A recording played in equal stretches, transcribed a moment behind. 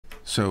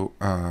So,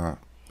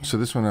 so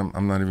this one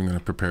I'm not even going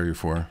to prepare you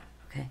for.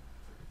 Okay.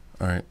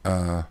 All right.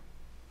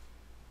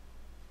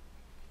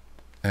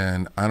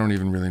 And I don't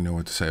even really know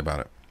what to say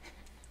about it.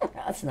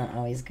 That's not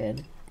always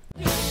good.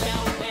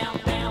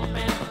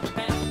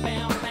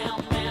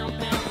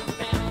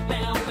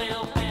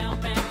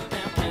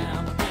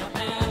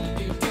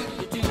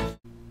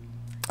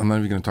 I'm not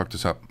even going to talk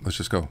this up. Let's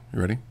just go. You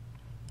ready?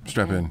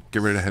 Strap in.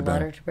 Get ready to headbang.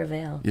 Slaughter to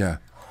prevail. Yeah.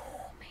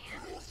 Oh,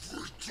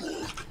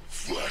 man.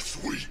 Flesh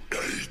we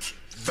ate,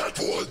 that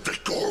was the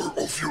core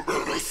of your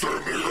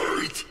innocent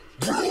hate.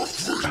 Blood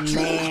we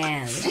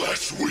Man. took,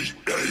 flesh we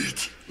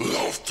ate,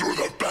 love through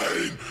the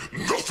pain,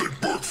 nothing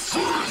but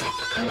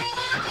fear.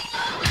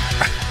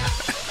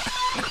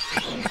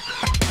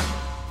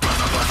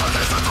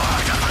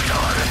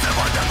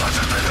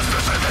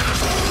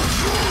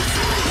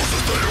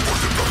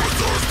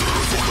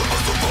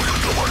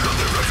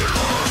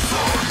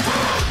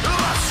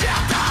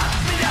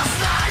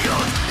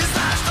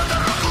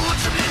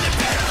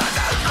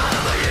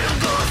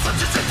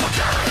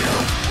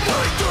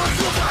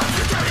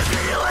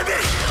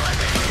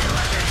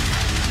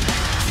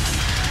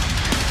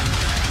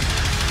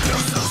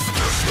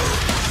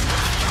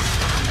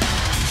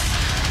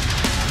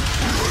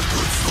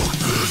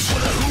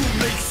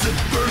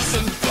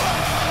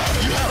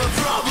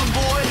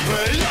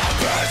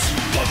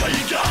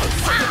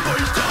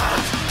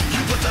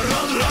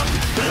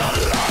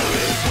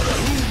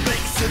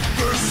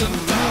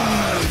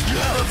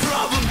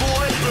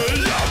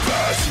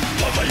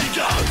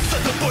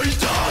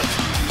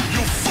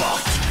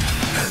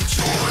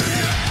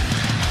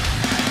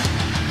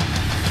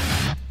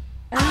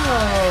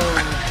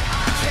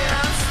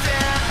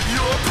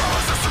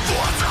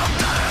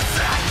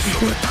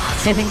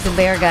 I think the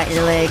bear got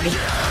your leg. This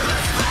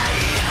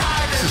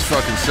is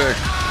fucking sick.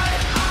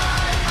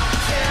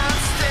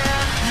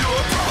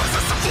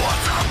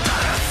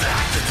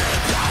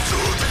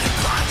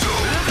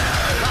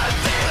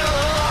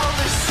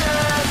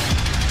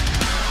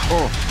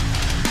 Oh.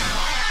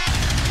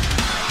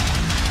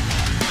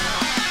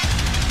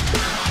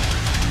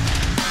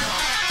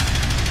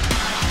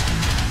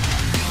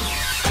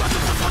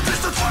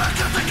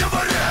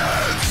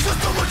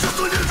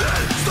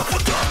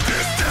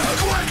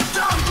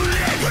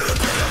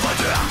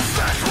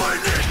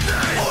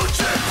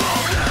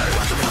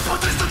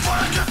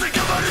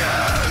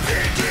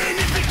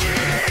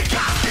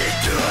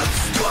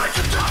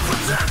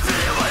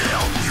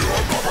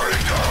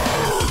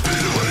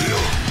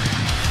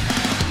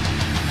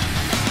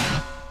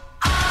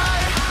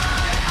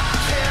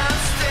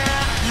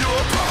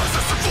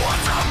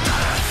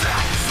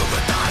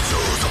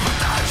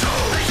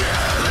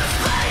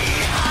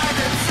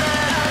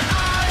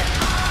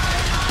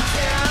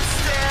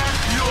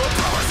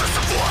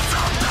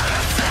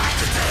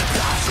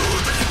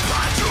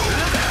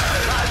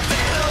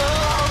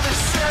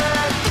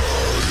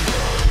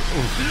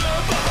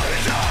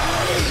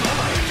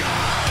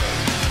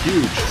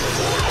 Huge.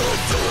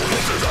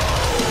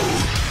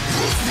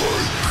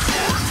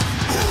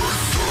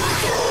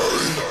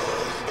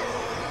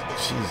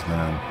 Jeez,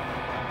 man.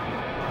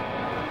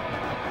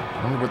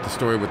 I wonder what the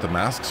story with the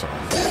masks are.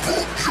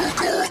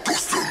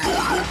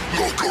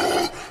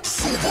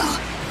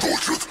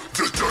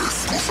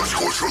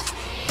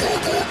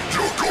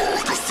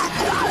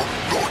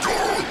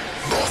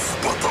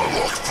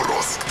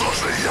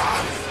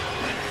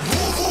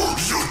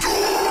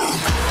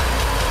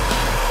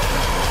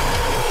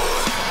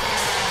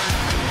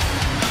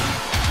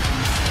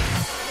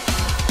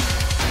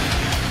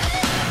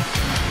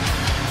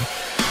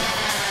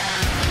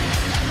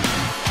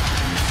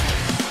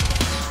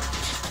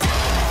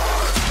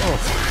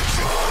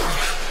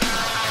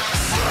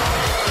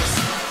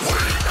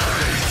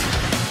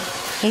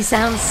 He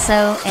sounds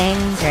so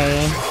angry.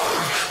 I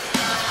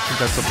think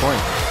that's the point.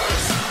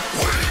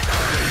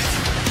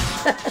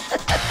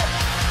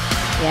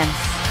 Yes.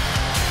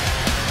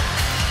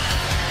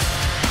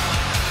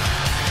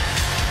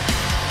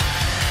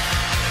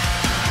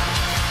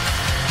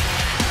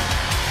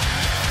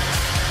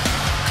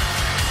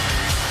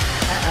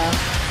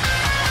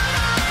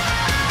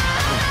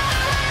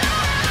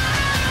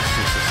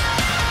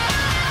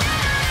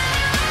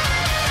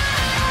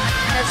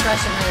 That's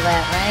Russian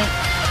roulette, right?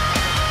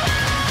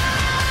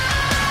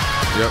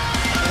 Yep.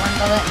 One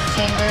bullet in the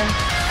chamber.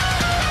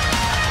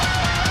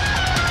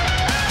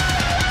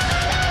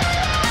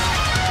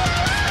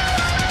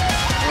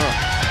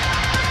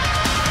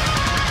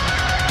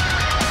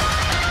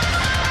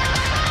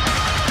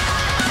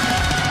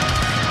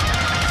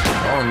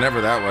 Oh, never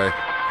that way.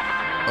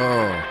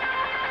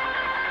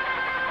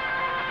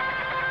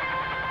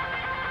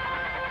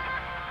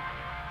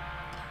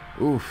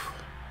 Oh. Oof.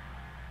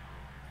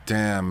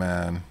 Damn,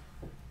 man.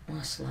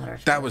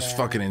 That was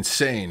fucking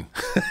insane.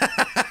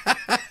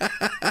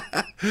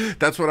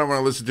 That's what I want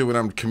to listen to when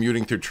I'm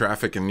commuting through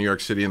traffic in New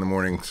York City in the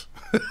mornings.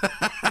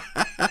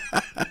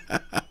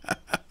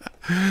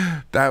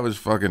 That was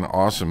fucking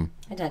awesome.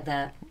 I dug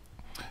that.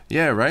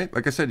 Yeah, right?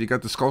 Like I said, you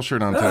got the skull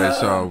shirt on today,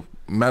 so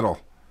metal.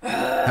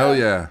 Hell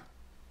yeah.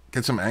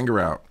 Get some anger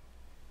out.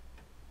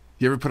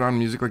 You ever put on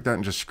music like that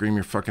and just scream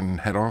your fucking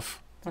head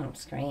off? I don't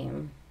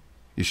scream.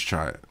 You should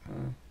try it.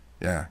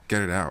 Yeah,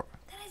 get it out.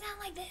 Then I sound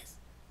like this.